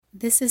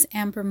This is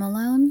Amber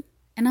Malone,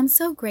 and I'm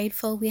so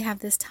grateful we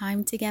have this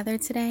time together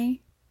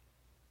today.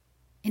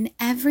 In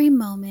every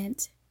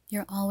moment,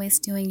 you're always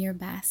doing your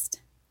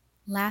best.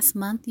 Last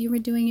month, you were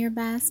doing your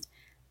best.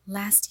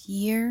 Last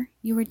year,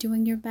 you were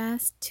doing your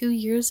best. 2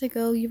 years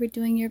ago, you were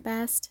doing your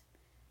best.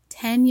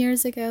 10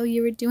 years ago,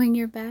 you were doing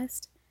your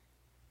best.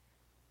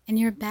 And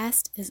your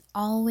best is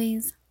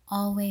always,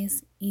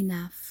 always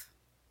enough.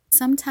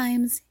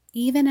 Sometimes,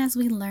 even as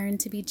we learn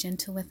to be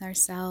gentle with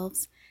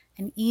ourselves,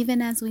 and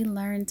even as we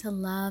learn to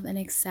love and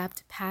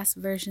accept past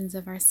versions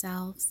of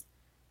ourselves,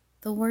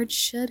 the word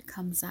should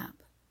comes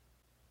up.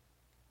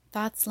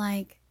 Thoughts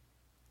like,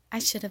 I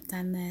should have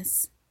done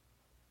this.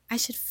 I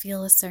should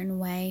feel a certain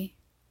way.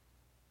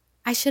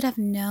 I should have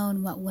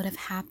known what would have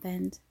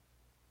happened.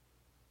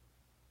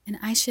 And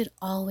I should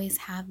always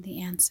have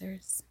the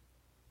answers.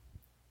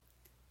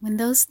 When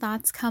those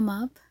thoughts come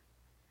up,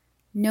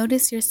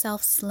 notice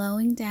yourself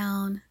slowing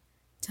down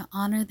to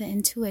honor the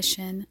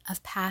intuition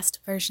of past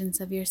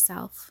versions of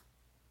yourself.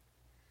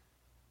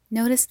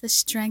 Notice the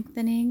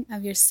strengthening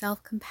of your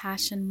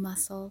self-compassion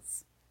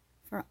muscles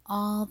for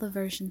all the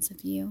versions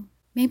of you.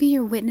 Maybe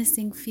you're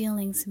witnessing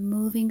feelings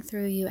moving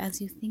through you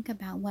as you think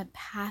about what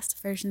past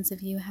versions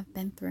of you have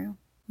been through.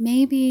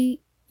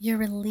 Maybe you're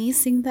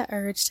releasing the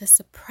urge to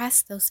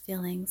suppress those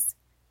feelings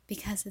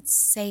because it's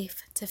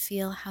safe to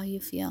feel how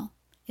you feel.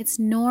 It's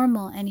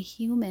normal and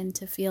human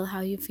to feel how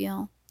you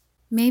feel.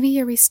 Maybe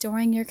you're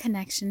restoring your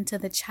connection to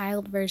the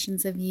child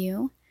versions of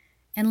you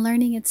and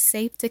learning it's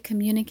safe to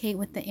communicate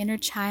with the inner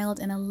child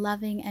in a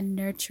loving and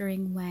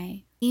nurturing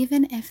way.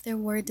 Even if there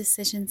were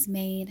decisions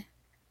made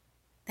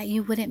that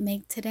you wouldn't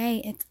make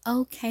today, it's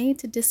okay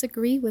to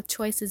disagree with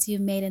choices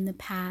you've made in the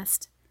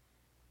past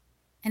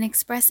and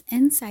express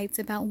insights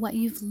about what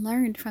you've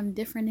learned from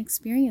different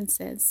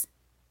experiences.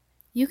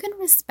 You can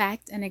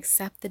respect and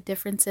accept the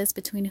differences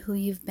between who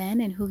you've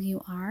been and who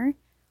you are.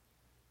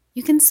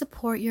 You can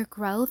support your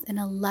growth in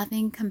a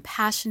loving,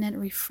 compassionate,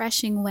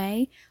 refreshing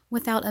way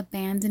without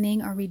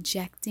abandoning or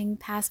rejecting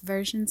past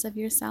versions of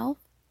yourself.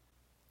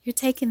 You're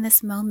taking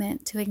this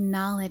moment to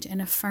acknowledge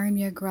and affirm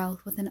your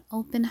growth with an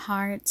open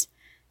heart,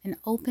 an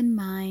open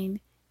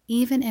mind,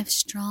 even if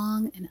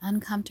strong and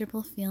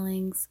uncomfortable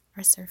feelings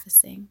are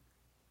surfacing.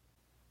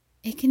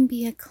 It can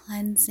be a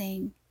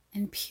cleansing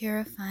and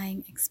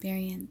purifying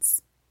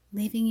experience,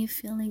 leaving you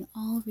feeling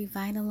all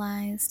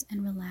revitalized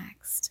and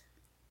relaxed.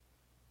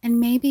 And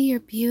maybe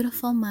your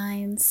beautiful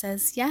mind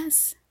says,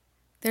 yes,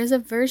 there's a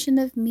version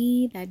of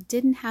me that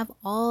didn't have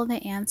all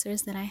the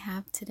answers that I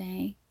have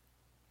today.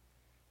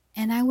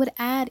 And I would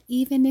add,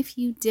 even if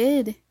you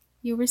did,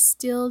 you were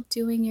still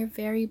doing your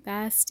very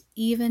best,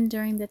 even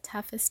during the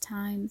toughest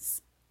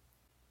times.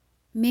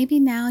 Maybe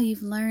now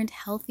you've learned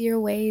healthier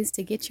ways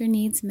to get your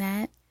needs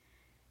met,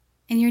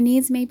 and your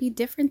needs may be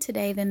different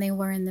today than they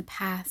were in the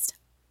past.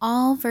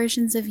 All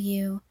versions of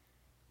you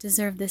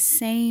deserve the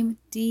same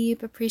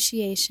deep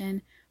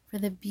appreciation for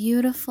the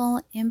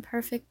beautiful,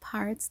 imperfect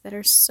parts that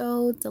are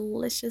so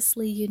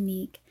deliciously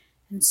unique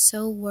and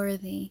so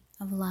worthy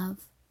of love.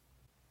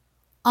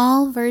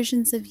 All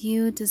versions of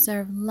you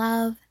deserve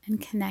love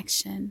and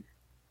connection.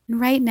 And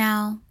right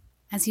now,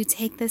 as you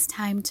take this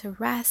time to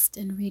rest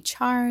and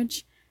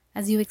recharge,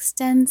 as you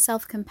extend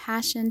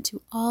self-compassion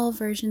to all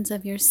versions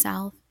of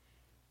yourself,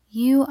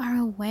 you are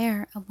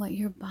aware of what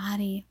your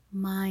body,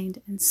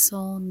 mind, and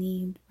soul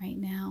need right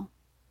now.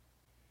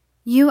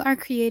 You are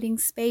creating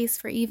space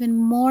for even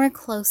more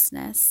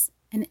closeness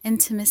and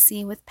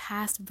intimacy with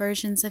past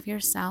versions of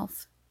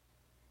yourself.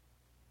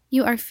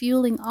 You are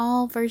fueling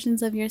all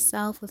versions of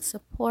yourself with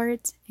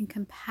support and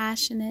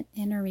compassionate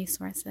inner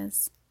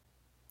resources.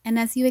 And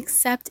as you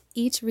accept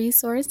each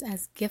resource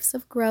as gifts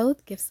of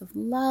growth, gifts of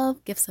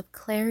love, gifts of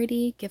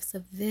clarity, gifts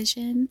of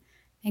vision,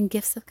 and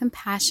gifts of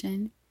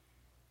compassion,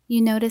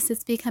 you notice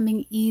it's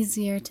becoming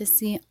easier to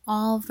see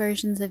all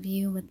versions of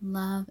you with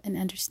love and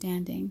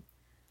understanding.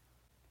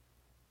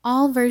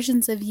 All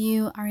versions of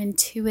you are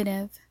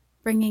intuitive,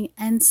 bringing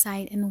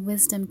insight and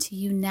wisdom to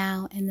you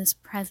now in this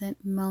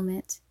present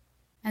moment.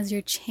 As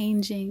you're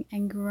changing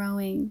and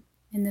growing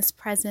in this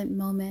present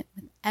moment,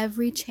 with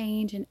every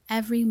change and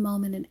every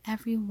moment and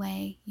every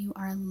way, you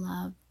are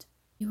loved,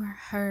 you are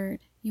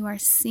heard, you are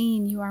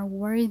seen, you are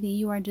worthy,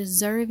 you are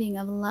deserving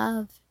of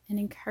love and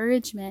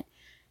encouragement.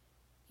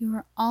 You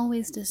are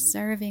always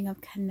deserving of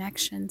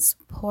connection,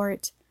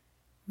 support,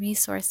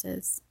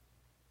 resources,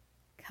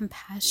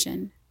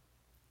 compassion,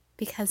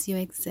 because you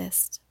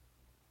exist.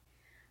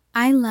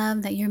 I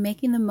love that you're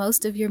making the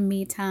most of your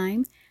me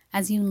time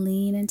as you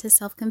lean into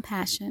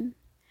self-compassion.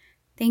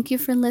 Thank you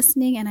for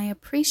listening, and I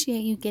appreciate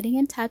you getting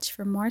in touch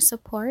for more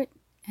support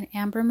at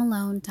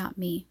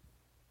ambermalone.me.